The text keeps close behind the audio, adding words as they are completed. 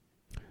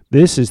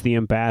This is the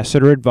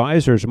Ambassador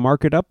Advisors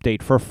market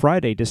update for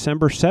Friday,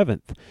 December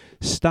 7th.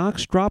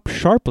 Stocks dropped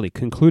sharply,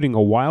 concluding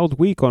a wild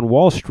week on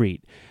Wall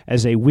Street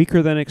as a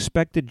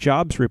weaker-than-expected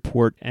jobs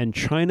report and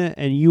China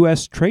and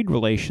U.S. trade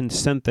relations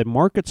sent the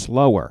markets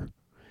lower.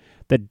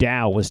 The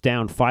Dow was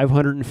down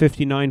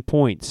 559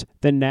 points,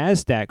 the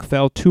Nasdaq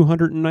fell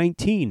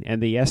 219,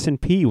 and the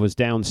S&P was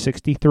down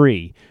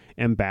 63.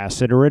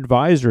 Ambassador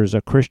Advisors,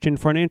 a Christian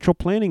financial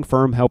planning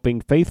firm helping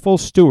faithful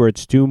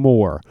stewards do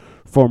more.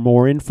 For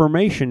more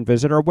information,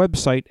 visit our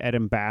website at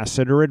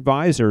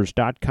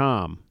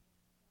ambassadoradvisors.com.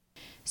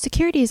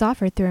 Securities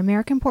offered through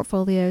American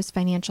Portfolios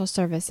Financial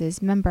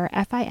Services, member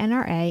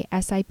FINRA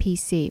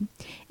SIPC.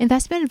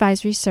 Investment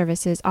advisory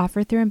services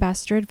offered through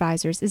Ambassador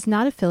Advisors is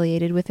not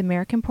affiliated with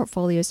American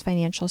Portfolios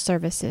Financial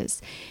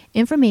Services.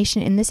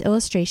 Information in this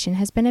illustration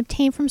has been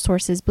obtained from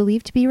sources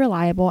believed to be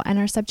reliable and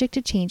are subject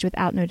to change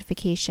without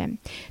notification.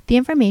 The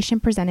information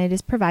presented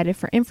is provided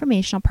for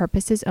informational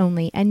purposes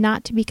only and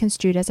not to be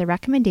construed as a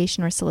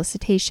recommendation or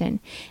solicitation.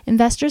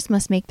 Investors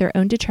must make their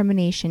own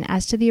determination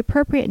as to the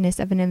appropriateness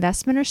of an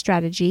investment or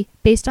strategy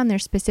based on their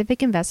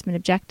specific investment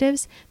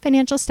objectives,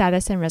 financial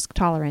status, and risk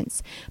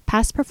tolerance.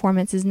 Past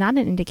performance is not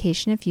an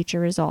indication of future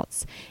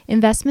results.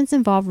 Investments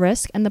involve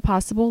risk and the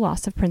possible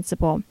loss of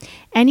principal.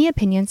 Any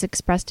opinions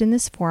expressed in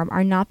this forum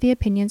are not the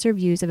opinions or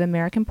views of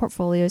American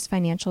Portfolios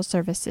Financial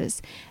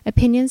Services.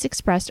 Opinions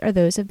expressed are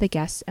those of the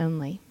guests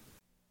only.